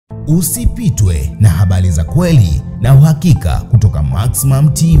Usipitwe na habari za kweli na uhakika kutoka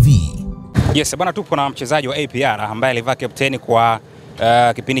Maximum TV. Yes, bwana, tupo na mchezaji wa APR ambaye alivaa kapteni kwa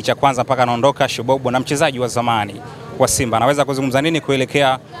kipindi cha kwanza mpaka anaondoka, Shiboub, na mchezaji wa zamani wa Simba. Anaweza kuzungumza nini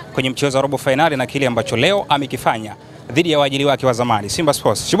kuelekea kwenye mchezo wa robo finali na kile ambacho leo amekifanya dhidi ya waajili wake wa zamani Simba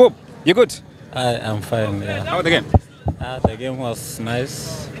Sports? Shiboub, you good? I'm fine, yeah. How was the game? The game was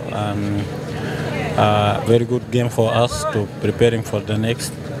nice. Very good game for us to preparing for the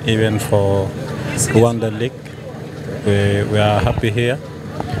next, even for Rwanda League. We are happy here.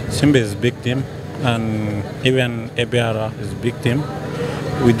 Simba is a big team, and even APR is a big team.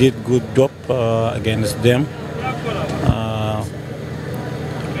 We did good job against them.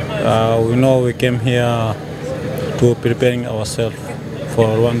 We know we came here to preparing ourselves for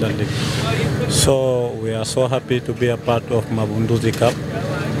Rwanda League. So we are so happy to be a part of Mapinduzi Cup.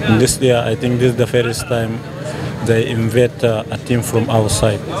 And this year, I think this is the first time they invite a team from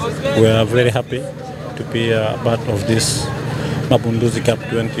outside. We are very happy to be a part of this Mapinduzi Cup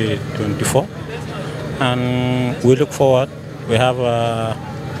 2024. And we look forward. We have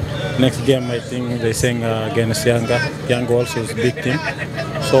next game, I think they sing against Yanga. Yanga also is a big team,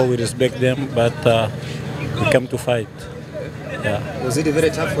 so we respect them, but we come to fight. Yeah. Was it very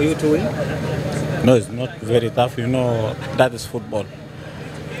tough for you to win? No, it's not very tough. You know, that is football.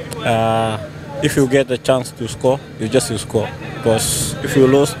 If you get a chance to score, you just score. Because if you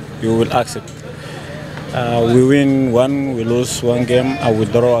lose, you will accept. We win one, we lose one game, and we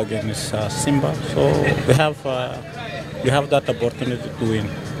draw against Simba. So we have that opportunity to win.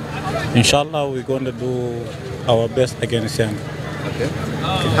 Inshallah, we're going to do our best against Yanga. Okay.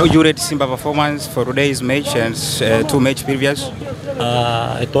 How would you rate Simba performance for today's match and two match previous?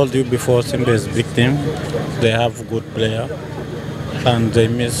 I told you before, Simba is a big team. They have good player, and they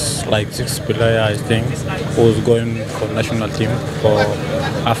miss like 6 players, I think, who's going for national team for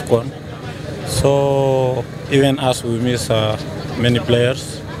AFCON. So even us, we miss many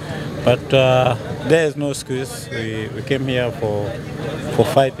players, but there is no excuse. We came here for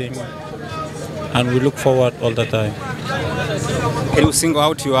fighting, and we look forward all the time. Can you single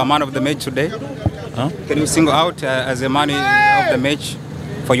out your man of the match today? Huh? Can you single out as a man of the match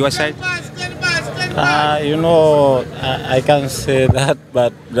for your side? You know, I can't say that,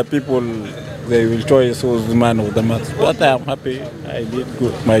 but the people, they will choose who's the man of the match. But I am happy. I did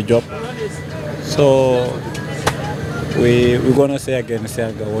good, my job. So we're going to say against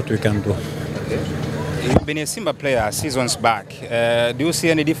Yanga what we can do. Okay. You've been a Simba player seasons back. Do you see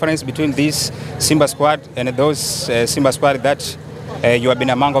any difference between this Simba squad and those Simba squad that you have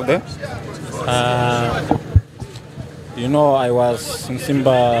been among of them? You know, I was in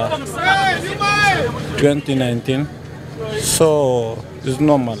Simba 2019, so it's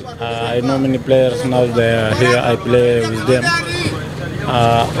normal. I know many players now, they are here, I play with them.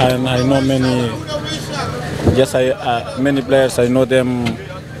 And I know many players, I know them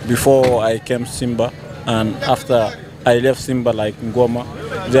before I came to Simba, and after I left Simba, like Ngoma.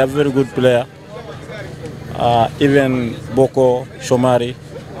 They are very good player. Even Boko, Shomari,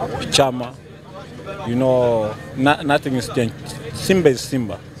 Chama, you know, nothing is changed. Simba is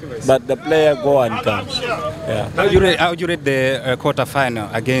Simba, but the player go and come. Yeah. How do you rate the quarter final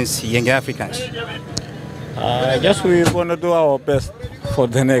against Yanga Africans? I guess we're going to do our best for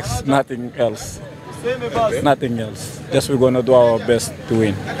the next, nothing else. Okay. Nothing else. Just we're going to do our best to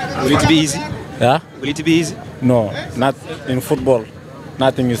win. Will it be easy? Yeah? Will it be easy? No, not in football.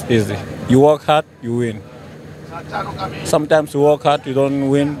 Nothing is easy. You work hard, you win. Sometimes you work hard, you don't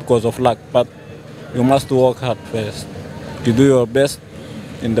win because of luck, but you must work hard first. You do your best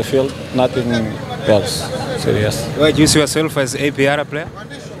in the field, nothing else. Serious. Where do you see yourself as APR player?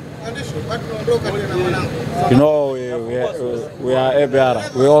 You know, we are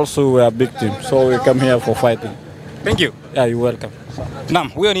APR. We also are a big team, so we come here for fighting. Thank you. Yeah, you're welcome. Naam,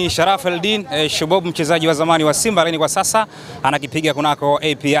 huyo ni Sharaf Eldin Shiboub, mchezaji wa zamani wa Simba, lakini kwa sasa anakipiga kunako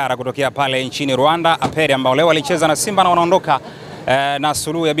APR kutokea pale nchini Rwanda. APR ambao leo walicheza na Simba na wanaondoka na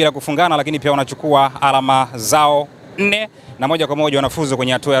suluhu ya bila kufungana, lakini pia wanachukua alama zao 4 na moja kwa moja wanafuzu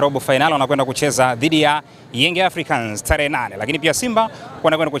kwenye hatua ya robo final. Wanakwenda kucheza dhidi ya Yanga Africans tarehe 8, lakini pia Simba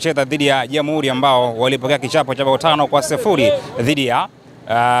wanakwenda kucheza dhidi ya Jamhuri ambao walipokea kichapo cha bao 5-0 dhidi ya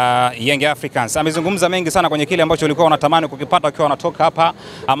Young Africans. Amezungumza mengi sana kwenye kile ambacho walikuwa wanatamani kukipata wakiwa wanatoka hapa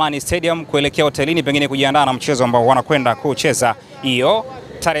Amani Stadium kuelekea hotelini, pengine kujiandaa na mchezo ambao wanakwenda kucheza hiyo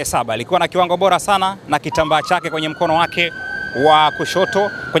tarehe 7. Alikuwa na kiwango bora sana na kitambaa chake kwenye mkono wake wa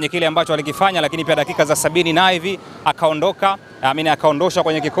kushoto kwenye kile ambacho alikifanya, lakini pia dakika za 70 na hivi akaondoka, akaondosha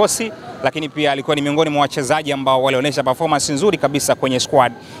kwenye kikosi lakini pia alikuwa ni miongoni mwa wachezaji ambao walionyesha performance nzuri kabisa kwenye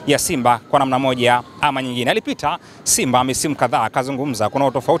squad ya Simba kwa namna moja ama nyingine. Alipita Simba misimu kadhaa, akazungumza kuna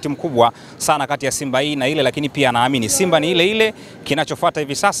utofauti mkubwa sana kati ya Simba hii na ile, lakini pia anaamini Simba ni ile ile. Kinachofuata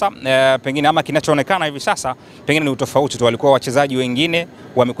hivi sasa pengine ama kinachoonekana hivi sasa pengine ni utofauti tu, walikuwa wachezaji wengine,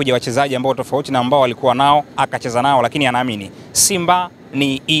 wamekuja wachezaji ambao tofauti na ambao walikuwa nao akacheza nao, lakini anaamini Simba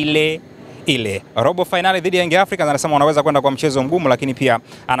ni ile ile. Robo finali dhidi ya Yanga Africans, anasema wanaweza kwenda kwa mchezo mgumu, lakini pia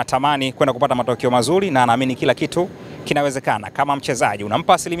anatamani kwenda kupata matokeo mazuri na anaamini kila kitu kinawezekana. Kama mchezaji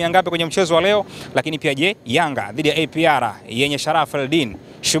unampa asilimia ngapi kwenye mchezo wa leo? Lakini pia je, Yanga dhidi ya APR yenye Shiboub,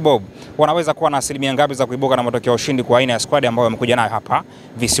 Shiboub wanaweza kuwa na asilimia ngapi za kuibuka na matokeo ya ushindi kwa aina ya squad ambayo wamekuja nayo hapa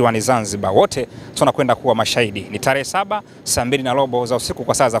visiwani Zanzibar? Wote tunakwenda kuwa mashahidi. Ni tarehe 7 saa 2:15 za usiku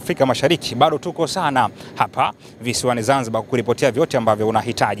kwa saa za Afrika Mashariki. Bado tuko sana hapa visiwani Zanzibar kukuripotia vyote ambavyo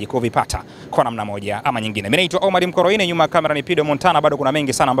unahitaji kuvipata kwa namna moja ama nyingine. Mimi naitwa Omar Mkoroine, nyuma ya kamera ni Pido Montana. Bado kuna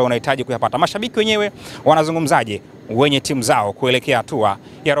mengi sana ambayo unahitaji kuyapata. Mashabiki wenyewe wanazungumzaje wenye timu zao kuelekea hatua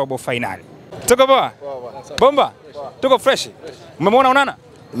ya robo finali? Tuko poa? Bomba? Tuko fresh. Umemwona Onana?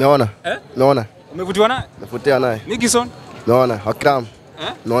 Nimeona. Nimeona. Umevutiwa naye? Nimevutia naye. Nixon? Nimeona. Akram.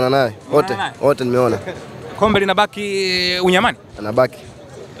 Nimeona naye. Wote nimeona. Kombe linabaki Unyamani? Anabaki.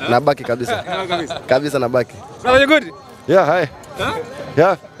 Nabaki kabisa. Kabisa nabaki. Brother, you good? Yeah, hi.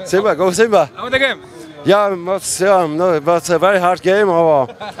 Yeah, Simba, go Simba. How was the game? Yeah, no, it was a very hard game.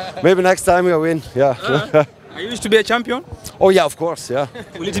 Maybe next time we'll win. Yeah. Are you used to be a champion? Oh yeah, of course. Yeah.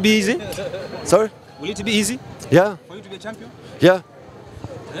 Will it be easy? Sorry? Will it be easy? Yeah. For you to be a champion? Yeah.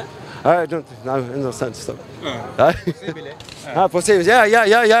 I don't understand. Stop. Possible.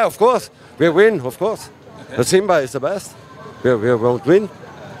 Yeah. Of course, we win. Of course. Okay. The Simba is the best. We won't win.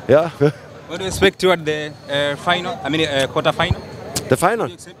 Yeah. What do you expect toward the final? I mean, quarter final? The final.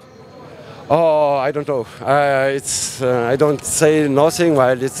 Oh, I don't know. I don't say nothing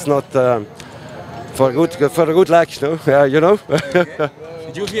while it's not for good luck, no? You know.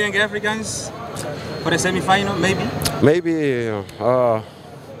 Did you fear Yanga Africans for the semi-final, maybe? Maybe.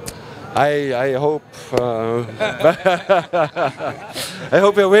 I hope. I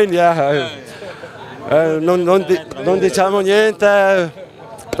hope we win. Yeah. Non diciamo niente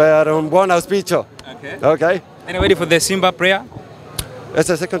per un buon auspicio. Okay. And ready for the Simba prayer? It's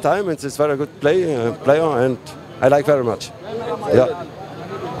the second time, and it's very good player, and I like very much. Yeah.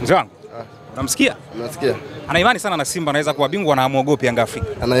 Mzee, unamsikia? Nasikia. Ana imani sana na Simba anaweza kuwa bingwa na amuogopi Yanga Afrika.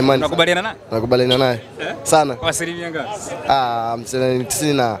 Ana imani. Unakubaliana naye? Nakubaliana naye. Sana. Kwa asilimia ngapi?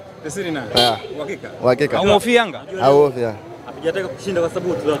 90 na. 90 na. Yeah. Uhakika. Au mhofi Yanga? Au yeah. Hatujataka kushinda kwa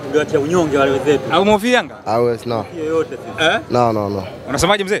sababu tungewatia unyonge wale wenzetu. Au mhofi Yanga? Au no. Yoyote sisi. No.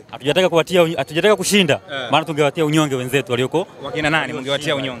 Unasemaje mzee? Hatujataka kushinda, maana tungewatia unyonge wenzetu walioko. Wakina nani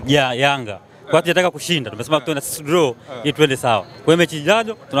mungewatia unyonge? Yanga. Kwa hiyo tunataka kushinda. Tumesema tuende sisi draw ili tuende sawa. Kwa hiyo mechi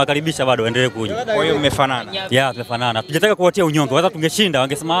ijayo tunawakaribisha bado waendelee kuja. Kwa hiyo mmefanana. Yeah, tumefanana. Hatujataka kuwatia unyonge. Kwanza tungeshinda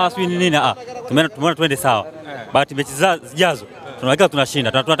wangesema sio nini. Tumeona tuende sawa. Bahati mechi zijazo tunaweka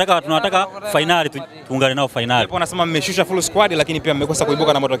tunashinda. Tunataka finali tuungane nao finali. Hapo wanasema mmeshusha full squad lakini pia mmekosa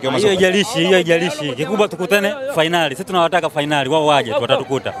kuibuka na matokeo mazuri. Hiyo haijalishi. Kikubwa tukutane finali. Sisi tunawataka finali. Wao waje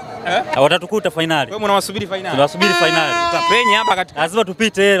watatukuta. Watatukuta finali. Wewe mnawasubiri finali? Tunawasubiri finali. Tutapenya hapa katika.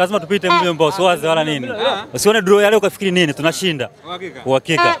 Lazima tupite mle mbao wazi wala nini. Usione draw ya leo ukafikiri nini, tunashinda.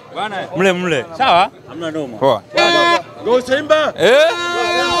 Uhakika. Mle. Sawa? Hamna noma. Poa. Go Simba!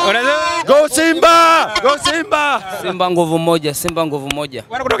 Unasema? Go Simba! Go Simba! Simba nguvu moja, Simba nguvu moja.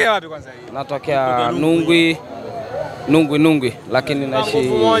 Bwana kutokea wapi kwanza hii? Natokea Nungwi, lakini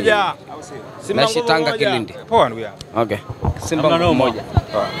naishi Tanga Kilindi. Poa ndugu yangu. Okay. Simba nguvu moja.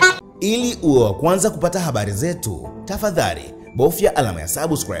 Ili uwe wa kwanza kupata habari zetu, tafadhali bofya alama ya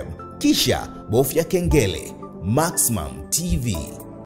subscribe kisha bofya kengele. Maximum TV.